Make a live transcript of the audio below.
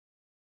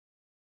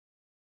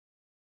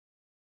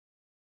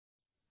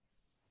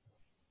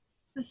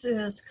This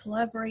is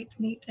Collaborate,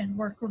 Meet, and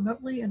Work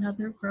Remotely,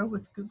 another Grow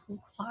with Google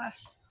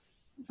class.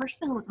 The first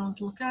thing we're going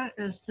to look at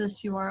is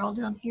this URL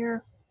down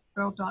here,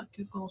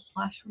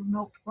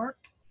 grow.google/remote-work.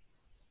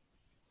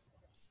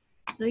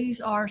 These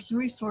are some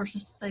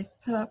resources that they've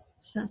put up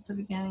since the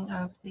beginning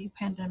of the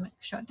pandemic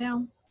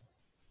shutdown.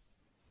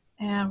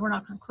 And we're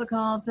not going to click on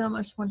all of them. I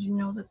just wanted you to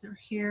know that they're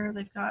here.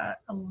 They've got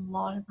a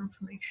lot of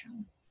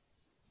information.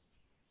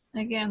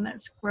 Again,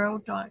 that's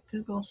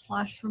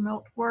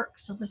grow.google/remote-work.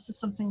 So this is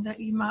something that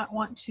you might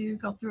want to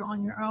go through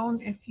on your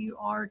own if you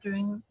are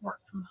doing work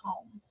from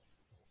home.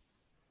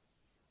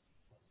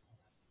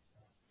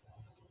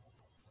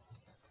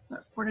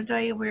 But for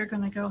today, we're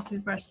going to go through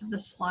the rest of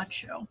this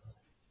slideshow.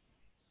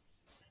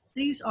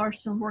 These are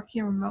some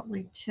working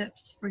remotely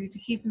tips for you to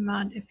keep in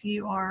mind if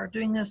you are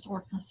doing this or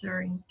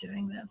considering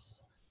doing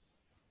this.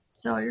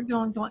 So you're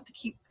going to want to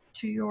keep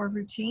to your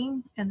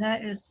routine, and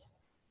that is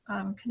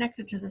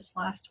connected to this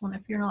last one.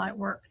 If you're not at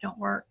work, don't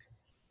work.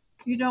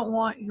 You don't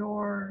want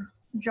your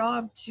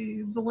job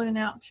to balloon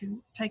out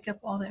to take up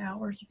all the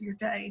hours of your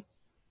day.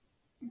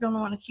 You're going to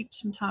want to keep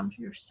some time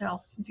to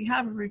yourself. If you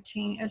have a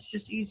routine, it's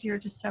just easier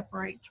to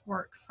separate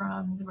work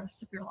from the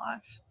rest of your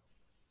life.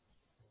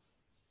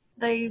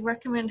 They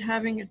recommend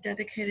having a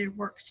dedicated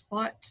work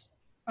spot.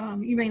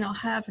 You may not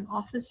have an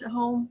office at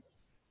home,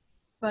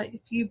 but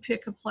if you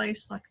pick a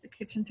place like the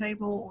kitchen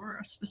table or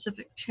a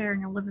specific chair in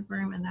your living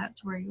room and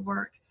that's where you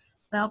work,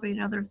 that'll be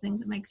another thing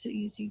that makes it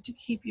easy to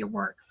keep your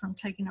work from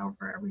taking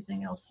over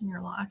everything else in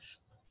your life.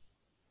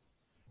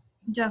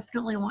 You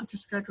definitely want to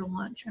schedule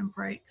lunch and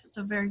breaks. It's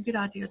a very good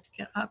idea to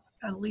get up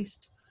at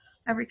least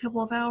every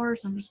couple of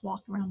hours and just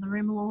walk around the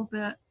room a little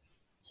bit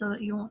so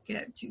that you won't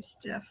get too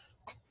stiff.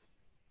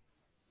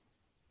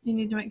 You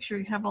need to make sure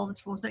you have all the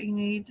tools that you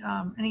need.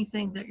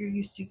 Anything that you're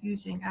used to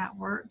using at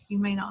work, you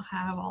may not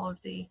have all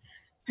of the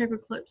paper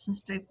clips and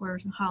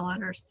staplers and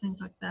highlighters,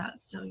 things like that.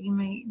 So you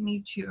may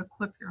need to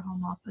equip your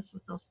home office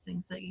with those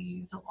things that you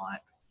use a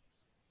lot.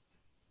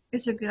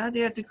 It's a good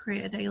idea to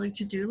create a daily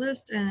to-do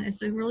list, and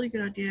it's a really good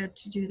idea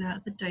to do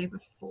that the day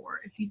before.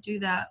 If you do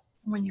that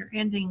when you're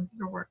ending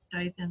your work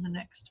day, then the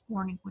next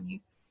morning when you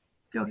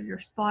go to your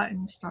spot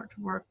and you start to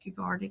work, you've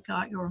already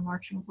got your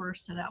marching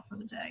orders set out for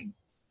the day.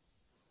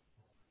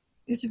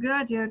 It's a good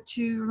idea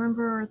to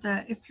remember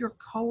that if your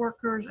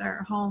coworkers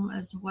are at home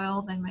as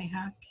well, they may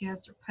have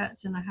kids or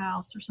pets in the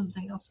house or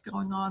something else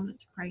going on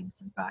that's creating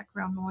some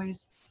background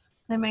noise.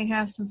 They may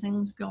have some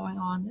things going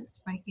on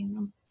that's making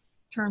them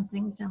turn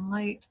things in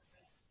late.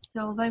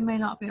 So they may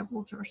not be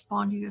able to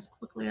respond to you as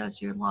quickly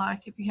as you'd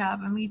like. If you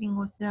have a meeting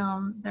with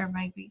them, there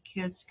may be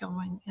kids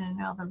going in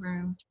and out of the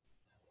room.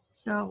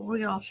 So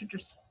we all should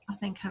just, I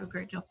think, have a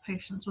great deal of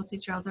patience with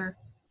each other.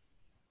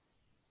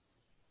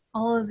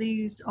 All of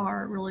these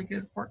are really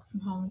good work from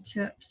home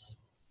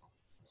tips.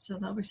 So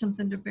that'll be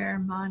something to bear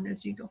in mind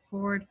as you go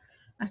forward.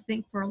 I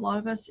think for a lot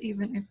of us,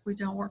 even if we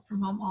don't work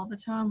from home all the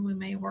time, we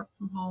may work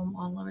from home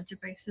on a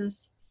limited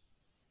basis.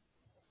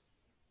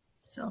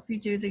 So if you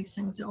do these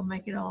things, it will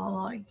make it a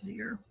lot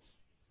easier.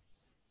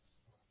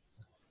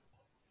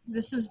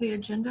 This is the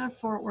agenda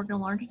for what we're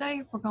going to learn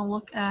today. We're going to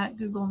look at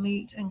Google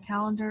Meet and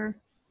Calendar,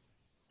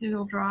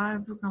 Google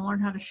Drive. We're going to learn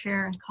how to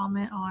share and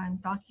comment on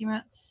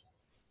documents.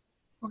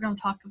 We're going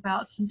to talk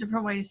about some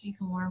different ways you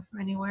can learn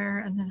from anywhere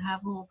and then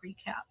have a little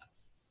recap.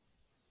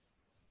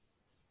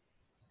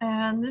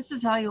 And this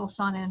is how you'll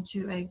sign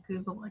into a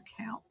Google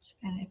account.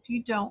 And if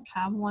you don't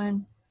have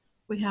one,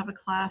 we have a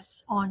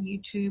class on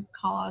YouTube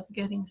called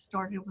Getting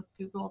Started with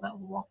Google that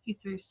will walk you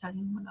through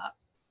setting one up.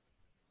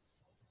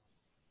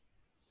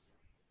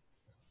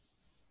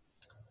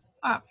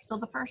 All right, so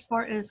the first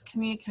part is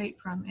communicate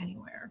from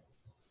anywhere.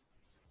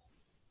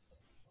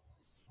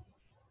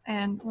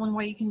 And one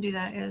way you can do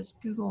that is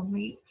Google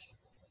Meet.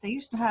 They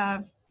used to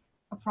have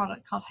a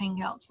product called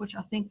Hangouts, which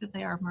I think that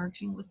they are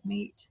merging with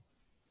Meet.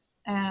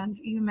 And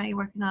you may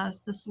recognize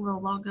this little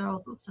logo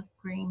that looks like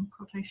a green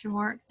quotation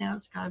mark. Now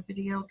it's got a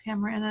video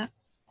camera in it.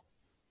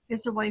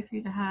 It's a way for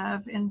you to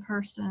have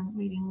in-person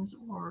meetings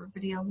or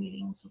video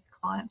meetings with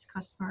clients,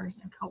 customers,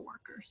 and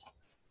coworkers.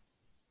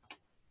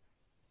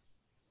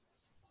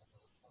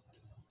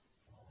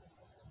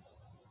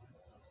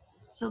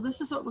 So this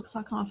is what it looks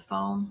like on a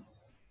phone.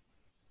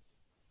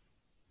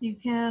 You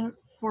can,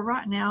 for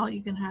right now,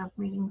 you can have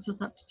meetings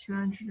with up to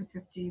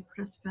 250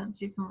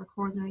 participants. You can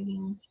record the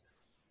meetings,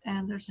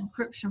 and there's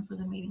encryption for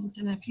the meetings.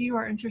 And if you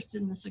are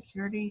interested in the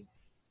security,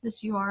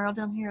 this URL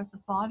down here at the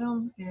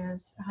bottom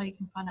is how you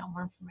can find out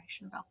more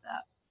information about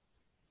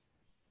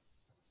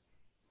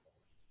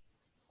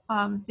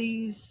that.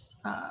 These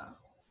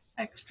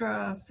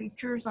extra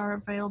features are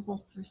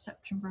available through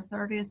September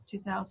 30th,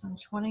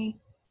 2020.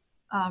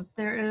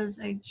 There is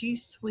a G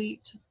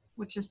Suite,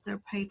 which is their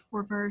paid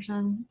for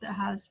version that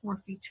has more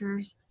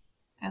features,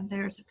 and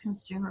there's a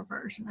consumer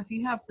version. If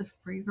you have the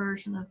free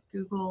version of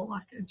Google,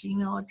 like a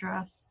Gmail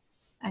address,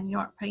 and you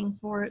aren't paying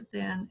for it,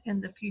 then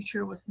in the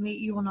future with Meet,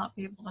 you will not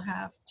be able to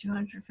have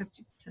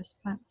 250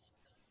 participants.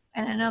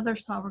 And in another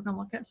slide, we're going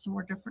to look at some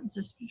more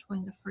differences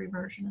between the free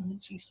version and the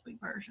G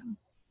Suite version.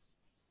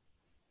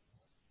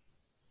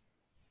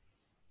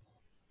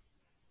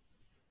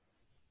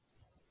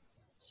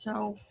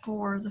 So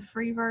for the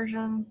free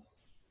version,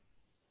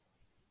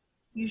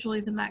 usually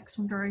the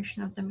maximum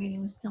duration of the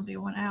meeting is going to be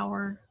 1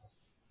 hour.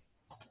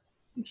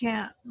 You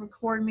can't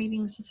record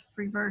meetings with the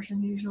free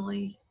version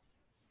usually.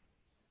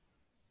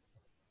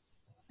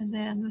 And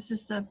then this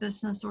is the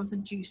business or the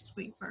G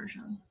Suite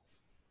version.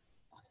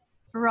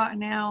 But right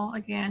now,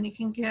 again, you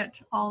can get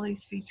all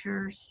these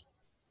features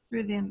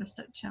through the end of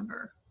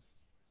September.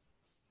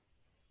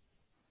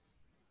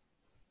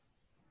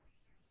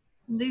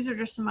 And these are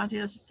just some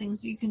ideas of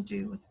things you can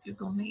do with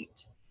Google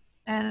Meet.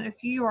 And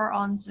if you are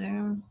on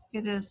Zoom,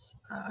 it is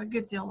a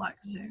good deal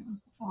like Zoom.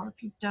 Or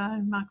if you've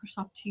done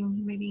Microsoft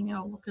Teams meeting,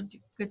 it'll look a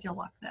good deal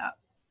like that.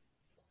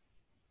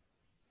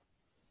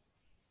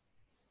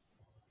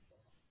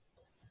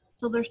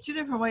 So there's two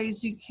different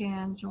ways you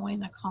can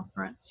join a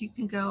conference. You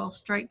can go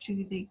straight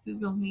to the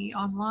Google Meet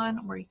online,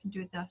 or you can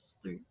do this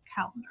through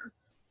Calendar.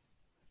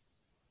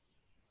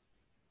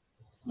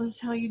 This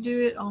is how you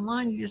do it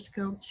online. You just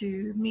go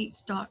to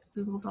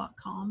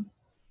meet.google.com.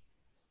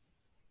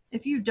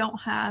 If you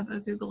don't have a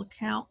Google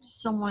account,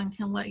 someone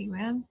can let you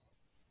in,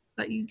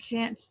 but you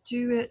can't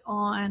do it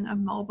on a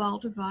mobile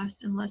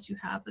device unless you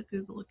have a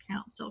Google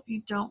account. So if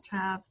you don't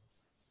have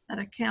that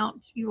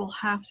account, you will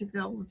have to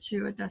go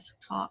to a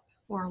desktop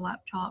or a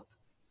laptop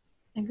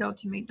and go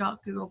to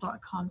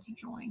meet.google.com to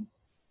join.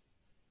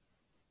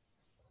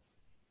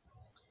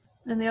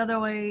 Then the other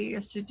way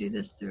is to do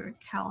this through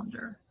a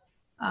calendar,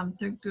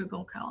 through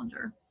Google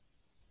Calendar.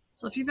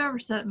 So if you've ever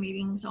set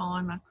meetings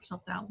on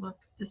Microsoft Outlook,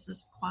 this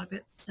is quite a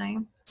bit the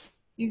same.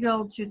 You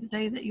go to the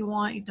day that you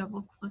want, you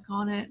double click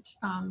on it,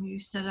 you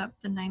set up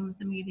the name of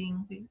the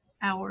meeting, the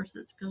hours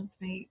that's going to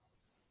meet.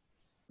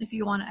 If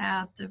you want to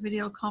add the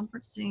video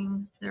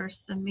conferencing,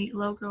 there's the Meet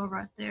logo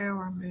right there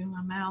where I'm moving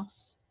my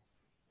mouse.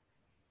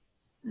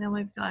 And then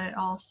we've got it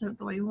all set up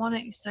the way you want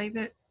it. You save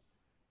it.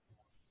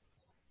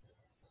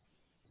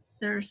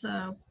 There's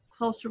a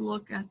closer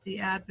look at the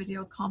add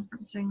video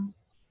conferencing.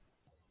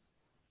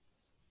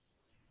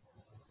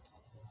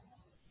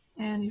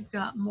 And you've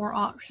got more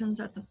options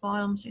at the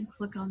bottom, so you can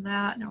click on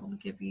that and it will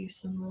give you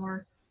some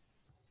more.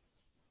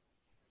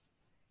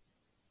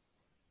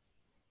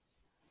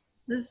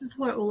 This is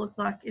what it will look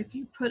like if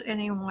you put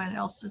anyone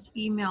else's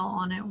email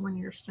on it when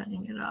you're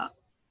setting it up.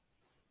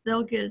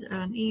 They'll get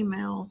an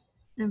email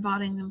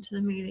inviting them to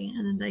the meeting,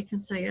 and then they can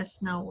say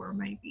yes, no, or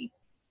maybe.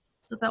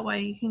 So that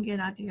way you can get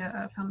an idea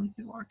of how many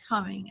people are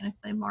coming, and if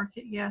they mark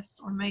it yes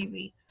or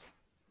maybe,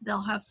 they'll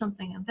have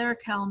something in their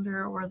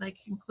calendar where they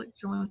can click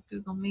join with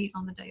Google Meet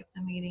on the day of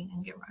the meeting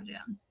and get right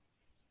in.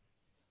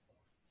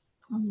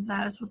 And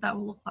that is what that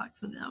will look like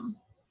for them.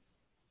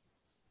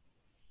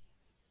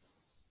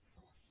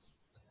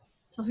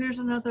 So here's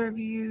another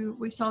view.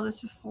 We saw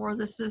this before.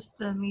 This is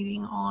the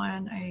meeting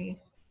on a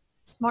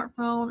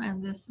smartphone,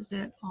 and this is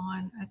it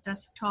on a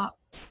desktop.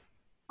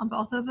 On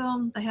both of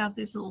them, they have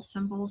these little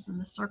symbols in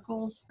the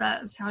circles.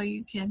 That is how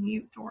you can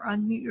mute or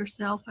unmute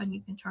yourself, and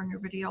you can turn your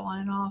video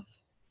on and off.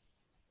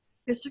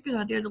 It's a good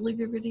idea to leave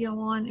your video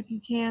on if you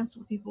can,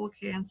 so people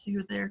can see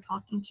who they're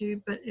talking to,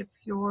 but if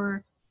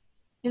your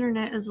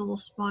internet is a little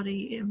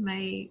spotty, it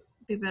may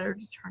be better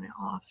to turn it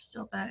off,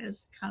 so that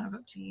is kind of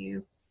up to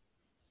you.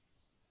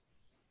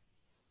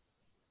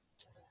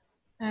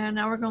 And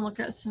now we're going to look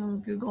at some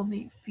Google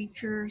Meet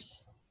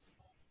features.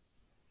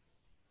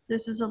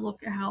 This is a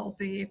look at how it'll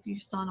be if you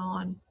sign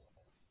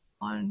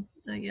on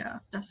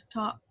the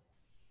desktop.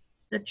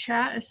 The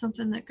chat is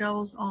something that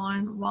goes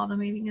on while the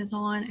meeting is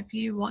on. If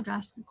you want to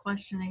ask a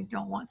question and you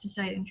don't want to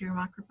say it into your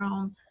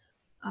microphone,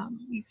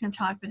 you can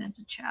type it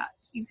into chat.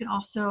 You can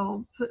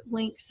also put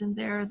links in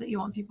there that you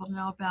want people to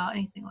know about,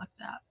 anything like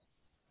that.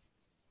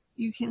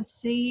 You can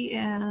see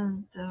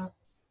in the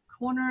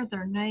corner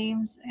their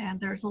names, and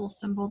there's a little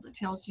symbol that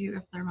tells you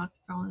if their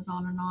microphone is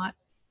on or not.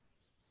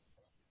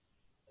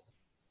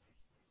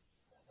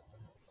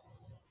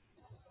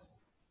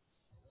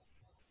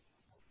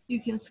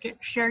 You can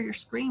share your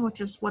screen,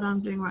 which is what I'm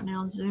doing right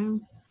now on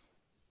Zoom.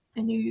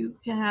 And you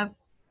can have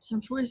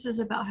some choices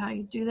about how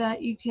you do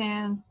that. You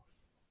can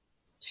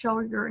show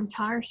your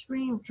entire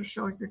screen, which will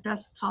show your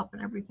desktop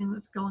and everything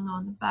that's going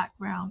on in the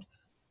background.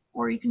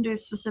 Or you can do a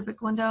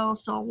specific window.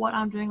 So what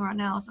I'm doing right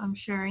now is I'm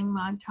sharing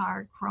my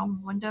entire Chrome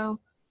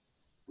window,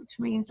 which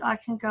means I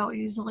can go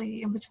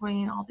easily in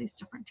between all these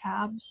different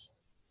tabs.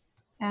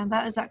 And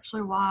that is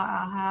actually why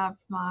I have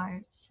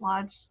my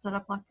slides set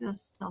up like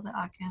this, so that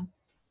I can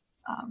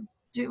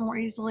do it more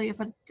easily. If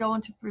I go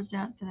into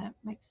present, then it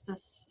makes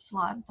this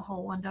slide the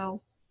whole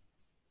window.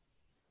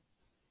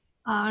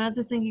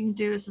 Another thing you can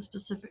do is a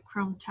specific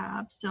Chrome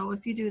tab. So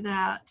if you do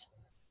that,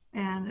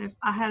 and if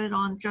I had it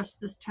on just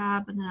this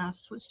tab and then I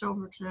switched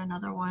over to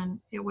another one,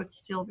 it would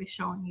still be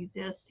showing you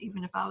this,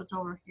 even if I was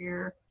over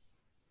here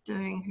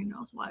doing who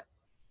knows what.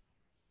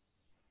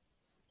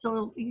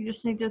 So you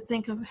just need to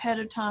think ahead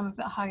of time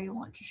about how you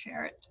want to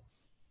share it.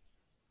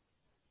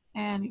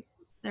 And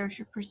there's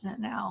your present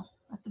now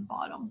at the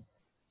bottom.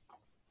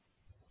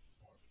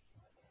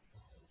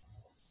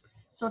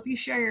 So if you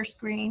share your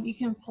screen, you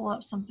can pull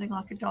up something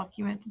like a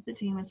document that the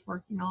team is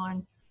working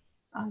on.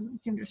 You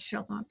can just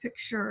show them a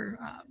picture,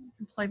 you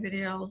can play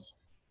videos.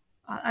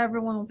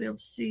 Everyone will be able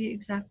to see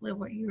exactly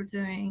what you're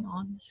doing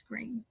on the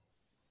screen.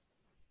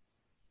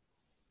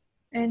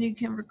 And you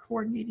can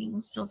record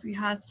meetings. So if you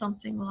had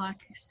something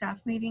like a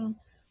staff meeting,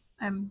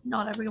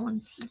 not everyone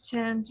could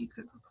attend, you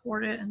could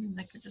record it and then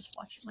they could just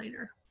watch it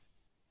later.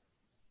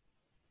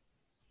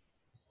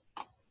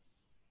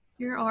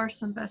 Here are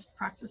some best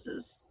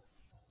practices.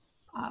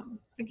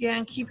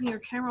 Again, keeping your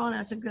camera on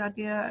is a good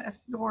idea. If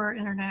your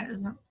internet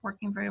isn't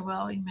working very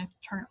well, you may have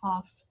to turn it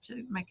off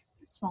to make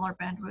it smaller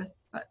bandwidth.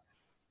 But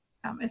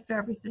if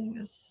everything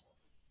is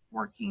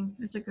working,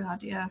 it's a good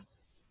idea.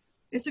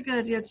 It's a good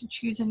idea to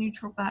choose a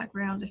neutral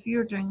background. If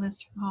you're doing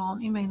this from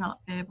home, you may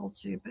not be able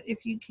to, but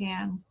if you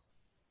can,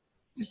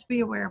 just be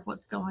aware of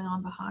what's going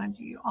on behind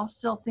you.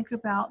 Also, think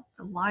about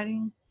the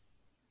lighting.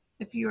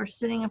 If you are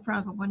sitting in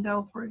front of a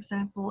window, for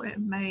example, it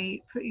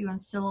may put you in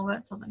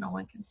silhouette so that no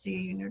one can see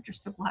you and you're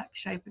just a black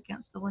shape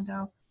against the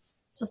window.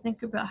 So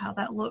think about how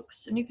that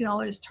looks, and you can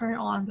always turn it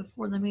on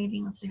before the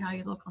meeting and see how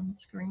you look on the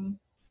screen.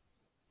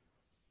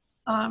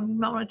 You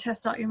might want to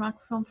test out your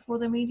microphone before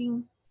the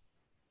meeting.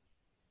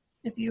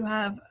 If you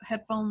have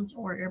headphones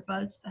or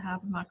earbuds that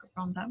have a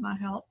microphone, that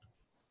might help.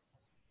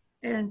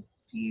 And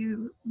if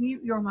you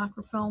mute your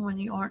microphone when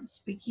you aren't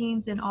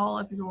speaking, then all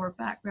of your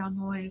background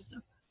noise,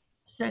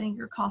 setting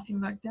your coffee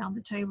mug down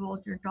the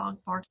table, your dog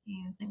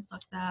barking and things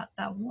like that,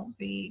 that won't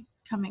be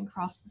coming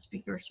across the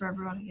speakers for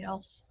everybody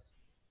else.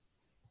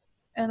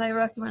 And they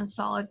recommend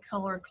solid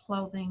colored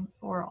clothing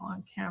for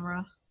on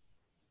camera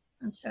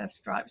instead of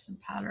stripes and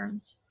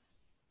patterns.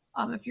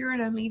 If you're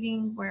in a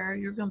meeting where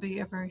you're going to be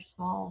a very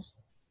small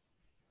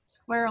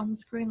square on the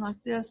screen like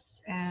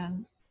this,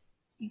 and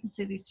you can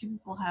see these two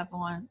people have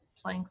on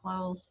plain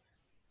clothes,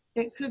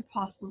 it could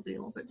possibly be a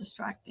little bit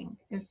distracting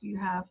if you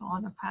have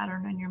on a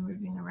pattern and you're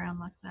moving around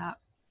like that.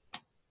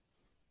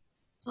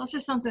 So it's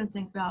just something to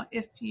think about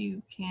if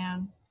you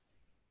can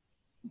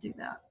do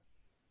that.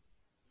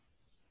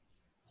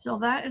 So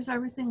that is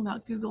everything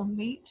about Google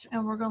Meet,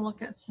 and we're going to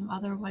look at some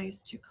other ways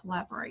to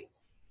collaborate.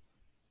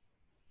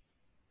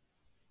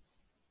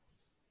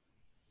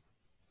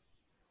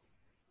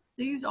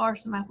 These are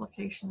some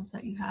applications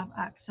that you have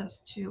access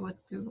to with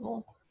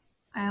Google,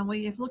 and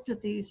we have looked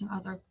at these in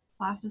other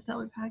classes that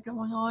we've had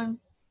going on.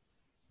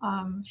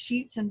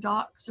 Sheets and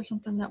docs are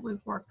something that we've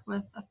worked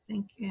with, I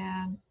think,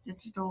 in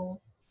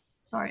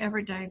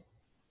everyday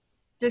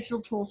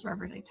digital tools for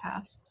everyday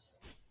tasks.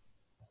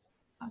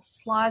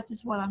 Slides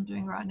is what I'm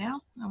doing right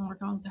now, and we're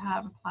going to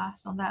have a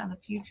class on that in the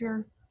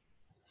future.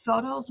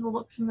 Photos will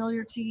look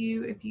familiar to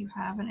you if you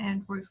have an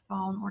Android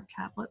phone or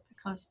tablet,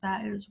 because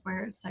that is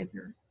where it saves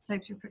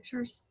your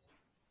pictures.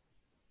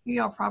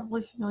 You are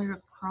probably familiar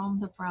with Chrome,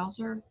 the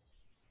browser,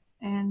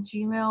 and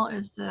Gmail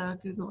is the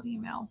Google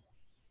email.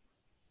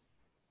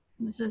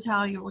 This is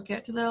how you will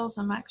get to those.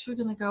 I'm actually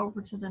going to go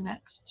over to the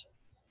next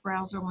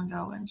browser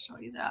window and show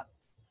you that.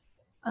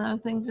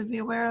 Another thing to be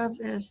aware of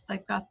is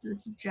they've got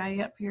this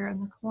J up here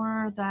in the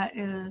corner that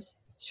is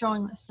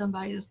showing that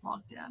somebody is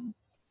logged in.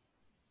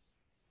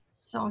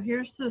 So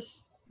here's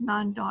this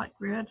 9-dot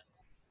grid,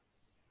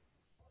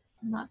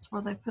 and that's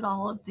where they put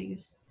all of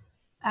these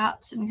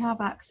apps, and you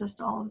have access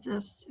to all of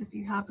this if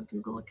you have a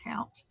Google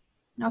account.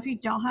 Now, if you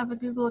don't have a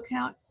Google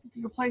account,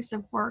 your place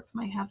of work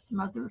may have some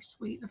other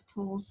suite of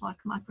tools like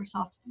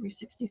Microsoft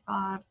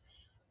 365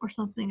 or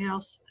something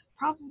else. It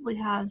probably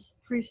has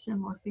pretty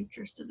similar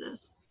features to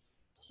this.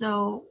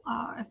 So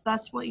if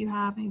that's what you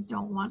have and you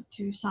don't want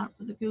to sign up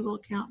for the Google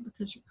account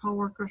because your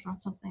coworkers are on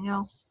something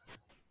else,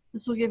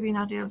 this will give you an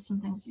idea of some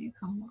things that you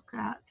can look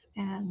at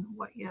and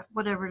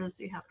whatever it is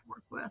you have to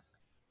work with.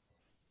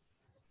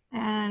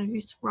 And if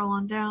you scroll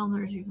on down,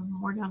 there's even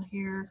more down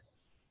here.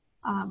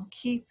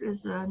 Keep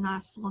is a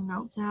nice little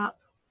notes app.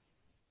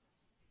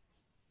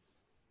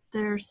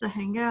 There's the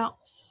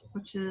Hangouts,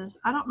 which is,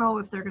 I don't know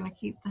if they're going to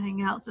keep the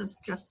Hangouts as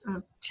just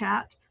a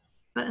chat,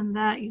 but in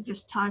that you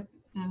just type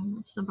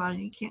in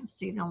somebody, you can't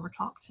see them or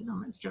talk to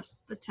them, it's just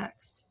the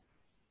text.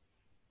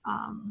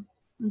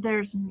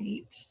 There's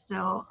Meet.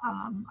 So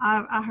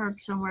I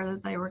heard somewhere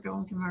that they were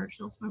going to merge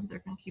those, maybe they're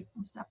going to keep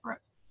them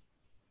separate.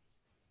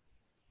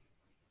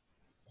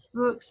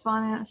 Books,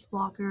 finance,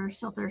 bloggers,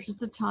 so there's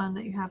just a ton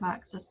that you have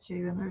access to,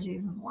 and there's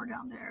even more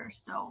down there.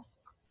 So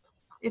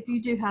if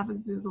you do have a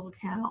Google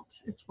account,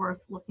 it's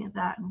worth looking at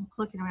that and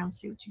clicking around to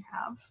see what you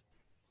have.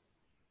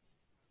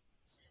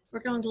 We're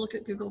going to look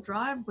at Google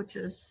Drive, which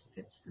is,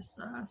 it's this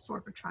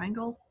sort of a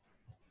triangle.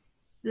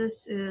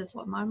 This is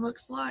what mine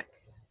looks like.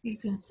 You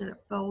can set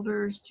up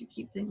folders to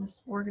keep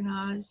things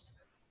organized.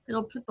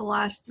 It'll put the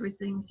last 3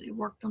 things that you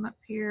worked on up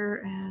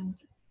here, and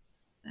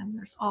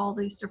there's all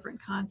these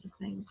different kinds of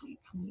things that you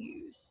can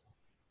use.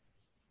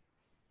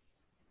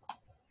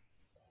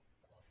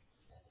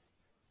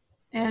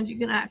 And you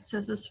can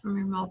access this from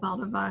your mobile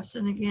device.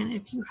 And again,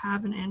 if you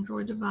have an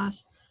Android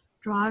device,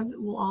 Drive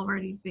will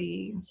already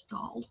be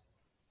installed.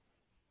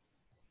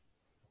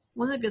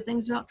 One of the good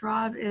things about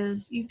Drive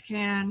is you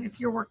can, if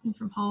you're working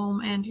from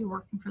home and you're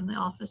working from the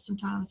office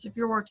sometimes, if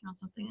you're working on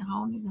something at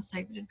home, you can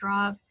save it to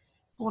Drive,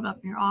 pull it up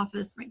in your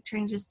office, make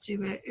changes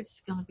to it,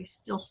 it's going to be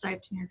still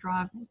saved in your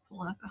drive when you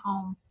pull it up at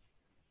home.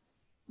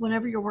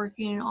 Whenever you're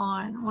working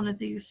on one of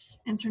these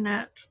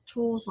internet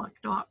tools like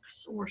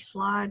Docs or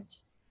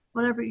Slides,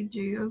 whatever you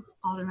do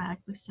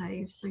automatically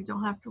saves, so you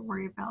don't have to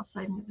worry about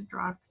saving it to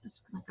drive because it's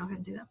going to go ahead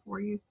and do that for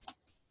you.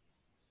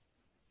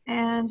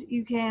 And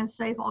you can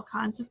save all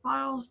kinds of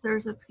files.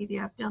 There's a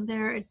PDF down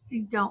there.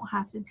 You don't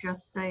have to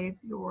just save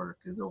your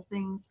Google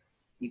things.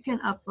 You can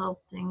upload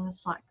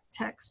things like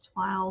text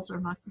files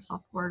or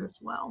Microsoft Word as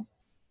well.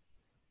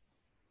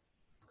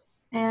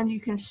 And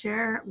you can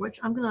share, which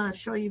I'm going to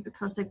show you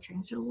because they've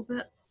changed it a little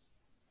bit.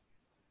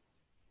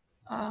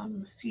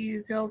 If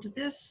you go to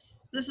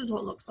this is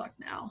what it looks like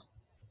now.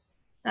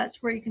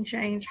 That's where you can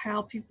change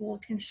how people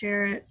can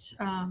share it.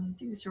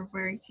 These are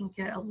where you can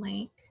get a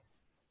link.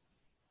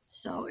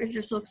 So it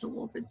just looks a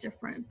little bit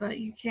different, but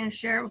you can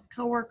share it with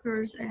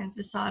coworkers and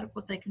decide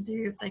what they can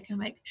do, if they can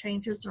make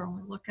changes or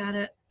only look at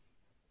it.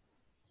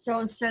 So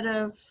instead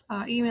of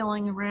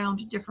emailing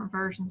around different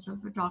versions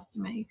of a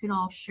document, you can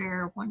all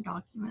share one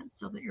document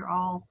so that you're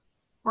all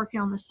working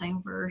on the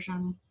same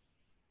version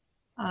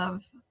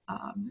of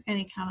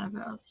any kind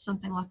of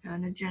something like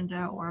an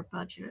agenda or a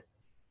budget.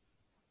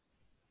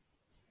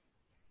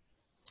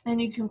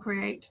 And you can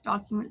create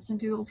documents in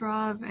Google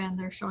Drive, and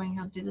they're showing you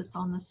how to do this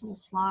on this little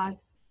slide.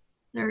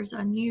 There's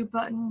a new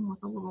button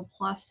with a little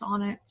plus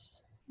on it.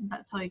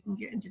 That's how you can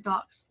get into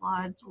Docs,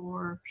 Slides,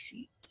 or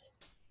Sheets.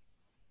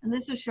 And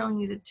this is showing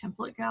you the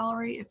template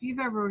gallery. If you've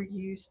ever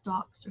used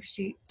Docs or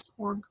Sheets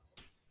or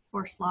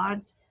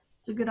Slides,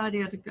 it's a good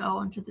idea to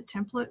go into the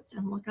templates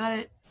and look at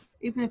it.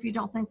 Even if you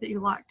don't think that you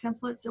like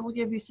templates, it will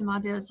give you some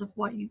ideas of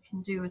what you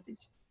can do with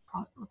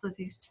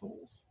these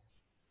tools.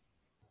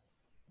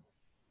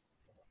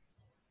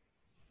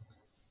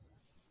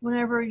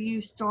 Whenever you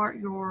start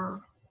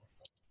your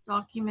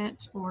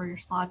document or your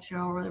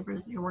slideshow or whatever it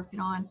is that you're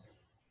working on,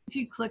 if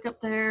you click up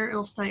there,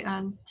 it'll say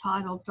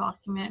Untitled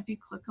Document. If you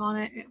click on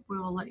it, it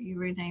will let you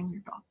rename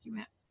your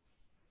document.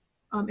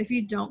 If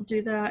you don't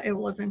do that, it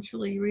will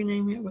eventually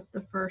rename it with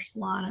the first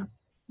line of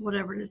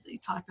whatever it is that you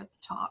type at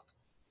the top.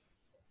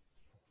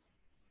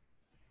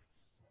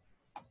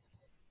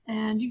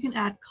 And you can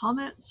add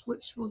comments,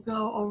 which will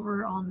go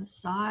over on the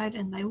side,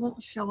 and they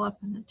won't show up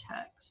in the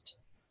text.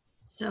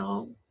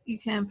 So you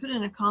can put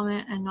in a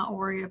comment and not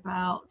worry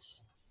about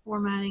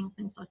formatting,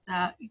 things like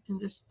that. You can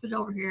just put it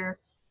over here,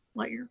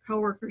 let your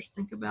coworkers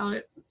think about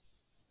it,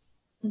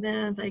 and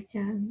then they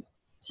can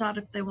decide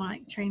if they want to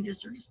make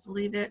changes or just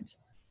delete it.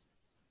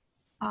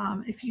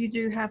 If you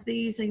do have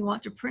these and you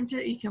want to print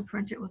it, you can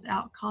print it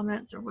without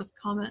comments or with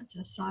comments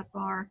in a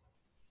sidebar.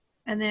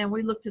 And then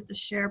we looked at the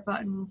share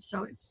button,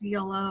 so it's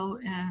yellow,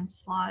 and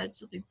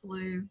Slides will be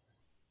blue,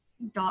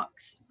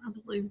 Docs, I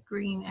believe,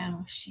 green,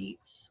 and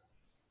Sheets.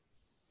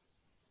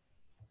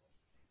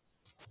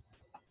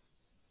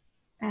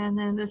 And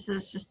then this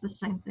is just the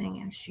same thing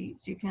in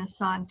Sheets. You can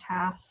assign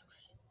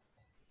tasks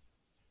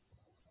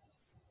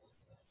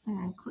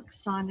and click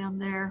Assign down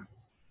there.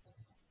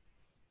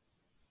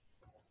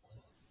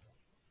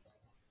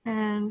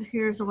 And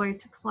here's a way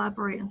to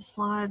collaborate in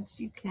Slides.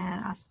 You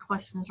can ask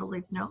questions or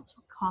leave notes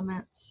with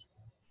comments.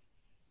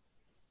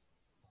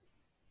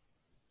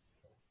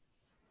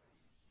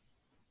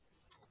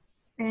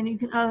 And you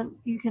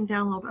can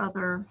download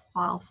other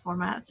file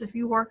formats. If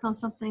you work on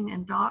something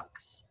in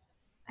Docs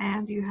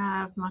and you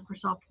have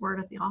Microsoft Word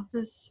at the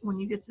office, when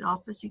you get to the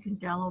office, you can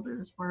download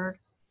it as Word.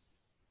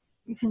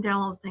 You can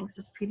download things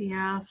as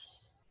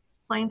PDFs.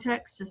 Plain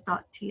text is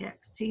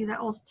 .txt.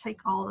 That will take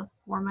all the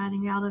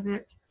formatting out of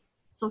it.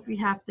 So if you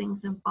have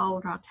things in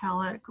bold or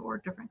italic or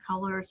different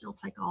colors, it'll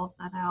take all of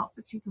that out,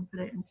 but you can put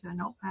it into a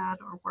notepad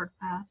or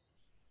WordPad.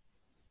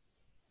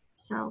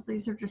 So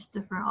these are just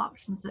different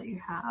options that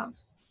you have.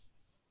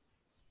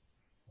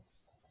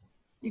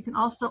 You can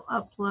also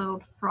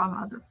upload from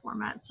other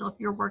formats. So if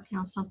you're working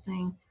on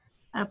something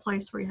at a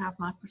place where you have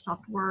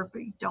Microsoft Word,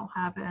 but you don't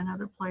have it in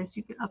another place,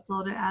 you can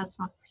upload it as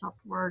Microsoft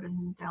Word and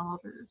then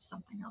download it as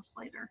something else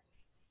later.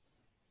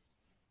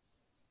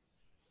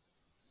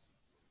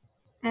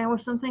 And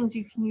with some things,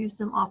 you can use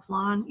them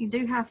offline. You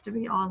do have to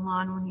be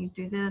online when you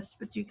do this,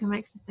 but you can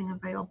make something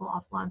available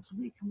offline so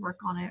that you can work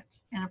on it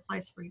in a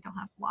place where you don't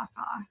have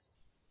Wi-Fi.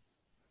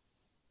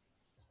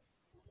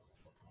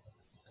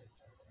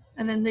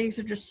 And then these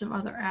are just some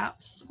other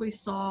apps we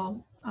saw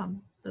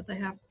that they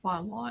have quite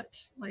a lot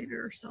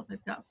later. So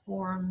they've got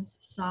forums,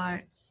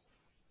 sites.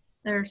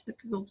 There's the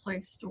Google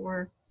Play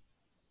Store.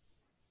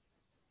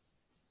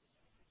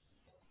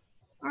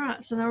 All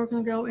right, so now we're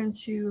going to go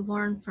into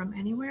Learn from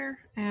Anywhere.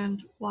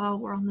 And while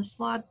we're on this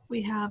slide,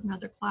 we have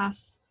another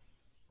class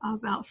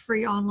about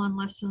free online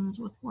lessons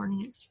with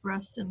Learning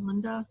Express and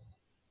Linda.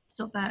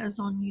 So that is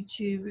on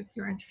YouTube if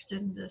you're interested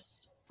in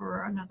this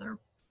for another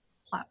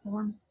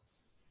platform.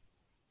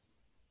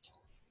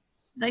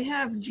 They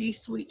have G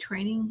Suite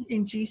training,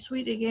 and G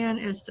Suite again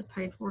is the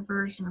paid for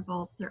version of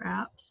all of their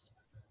apps.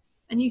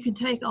 And you can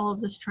take all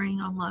of this training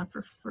online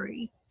for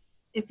free.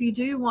 If you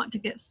do want to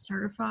get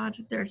certified,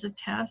 there's a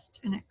test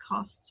and it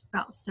costs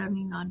about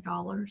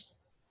 $79.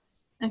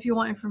 And if you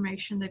want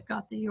information, they've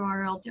got the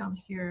URL down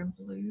here in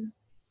blue.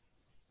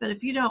 But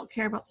if you don't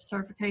care about the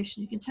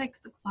certification, you can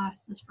take the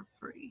classes for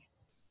free.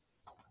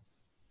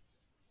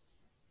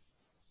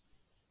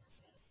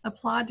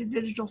 Applied to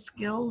Digital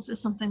Skills is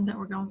something that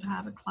we're going to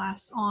have a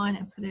class on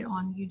and put it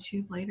on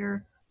YouTube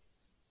later.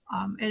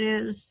 It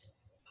is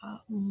a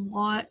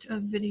lot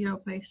of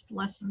video-based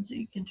lessons that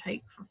you can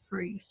take for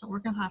free. So we're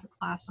going to have a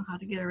class on how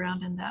to get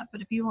around in that. But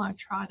if you want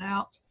to try it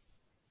out,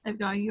 they've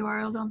got a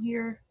URL down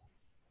here.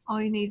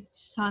 All you need to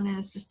sign in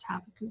is just to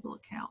have a Google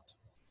account.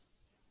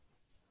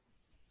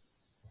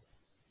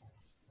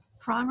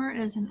 Primer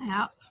is an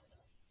app.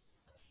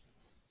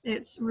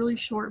 It's really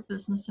short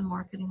business and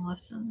marketing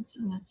lessons,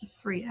 and it's a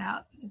free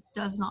app. It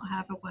does not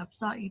have a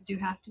website. You do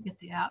have to get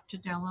the app to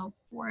download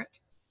for it.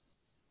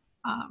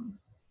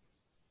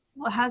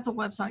 Well, it has a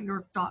website,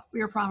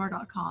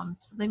 yourprimer.com,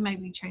 so they may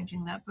be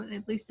changing that, but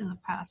at least in the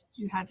past,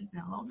 you had to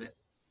download it.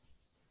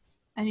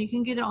 And you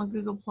can get it on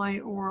Google Play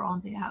or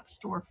on the App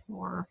Store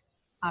for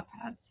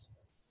iPads.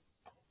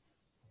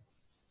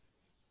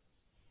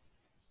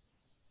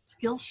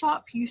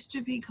 Skillshop used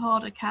to be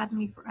called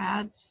Academy for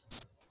Ads.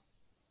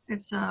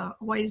 It's a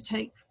way to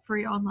take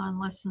free online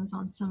lessons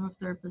on some of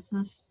their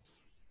business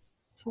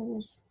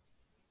tools.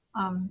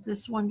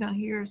 This one down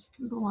here is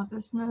Google My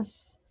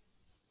Business.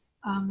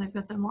 They've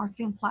got the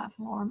marketing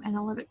platform,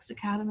 Analytics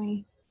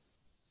Academy.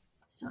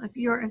 So if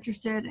you're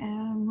interested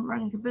in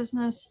running a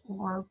business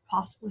or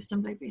possibly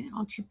someday being an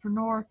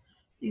entrepreneur,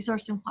 these are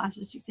some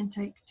classes you can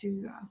take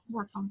to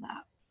work on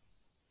that.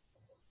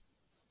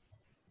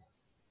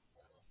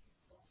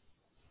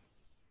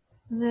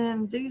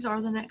 Then these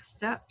are the next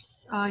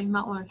steps. You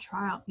might want to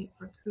try out Meet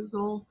for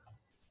Google,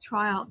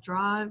 try out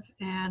Drive,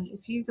 and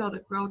if you go to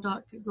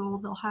grow.google,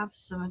 they'll have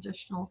some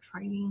additional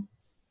training.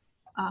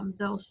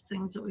 Those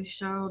things that we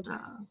showed,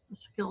 the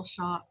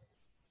Skillshop,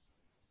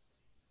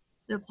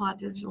 the Applied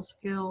Digital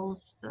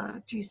Skills,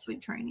 the G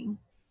Suite training.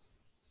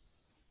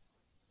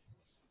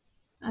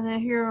 And then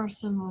here are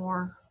some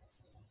more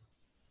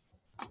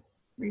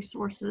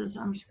resources.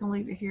 I'm just going to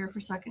leave it here for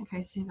a second in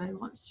case anybody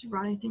wants to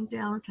write anything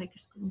down or take a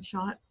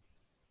screenshot.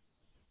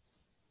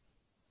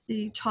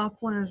 The top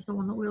one is the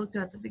one that we looked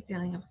at the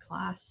beginning of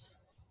class.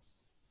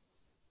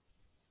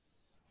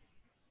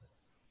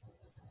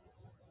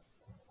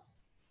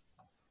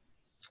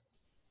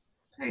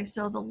 Okay,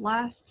 so the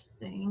last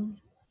thing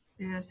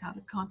is how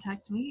to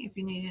contact me if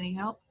you need any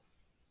help.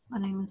 My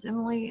name is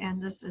Emily,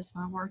 and this is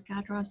my work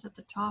address at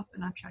the top,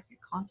 and I check it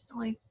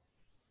constantly.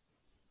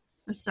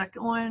 The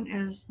second one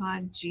is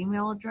my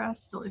Gmail address.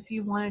 So if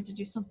you wanted to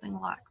do something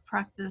like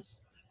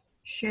practice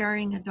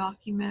sharing a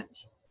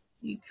document,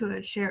 you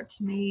could share it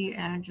to me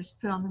and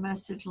just put on the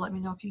message, let me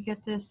know if you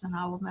get this, and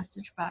I will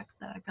message back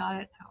that I got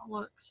it, how it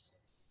looks.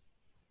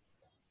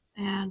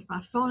 And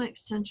my phone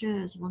extension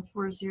is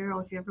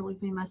 140. If you ever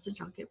leave me a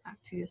message, I'll get back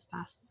to you as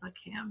fast as I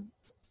can.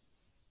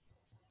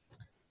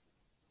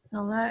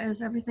 So that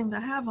is everything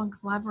that I have on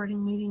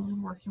collaborating, meeting,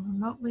 and working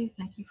remotely.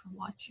 Thank you for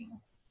watching.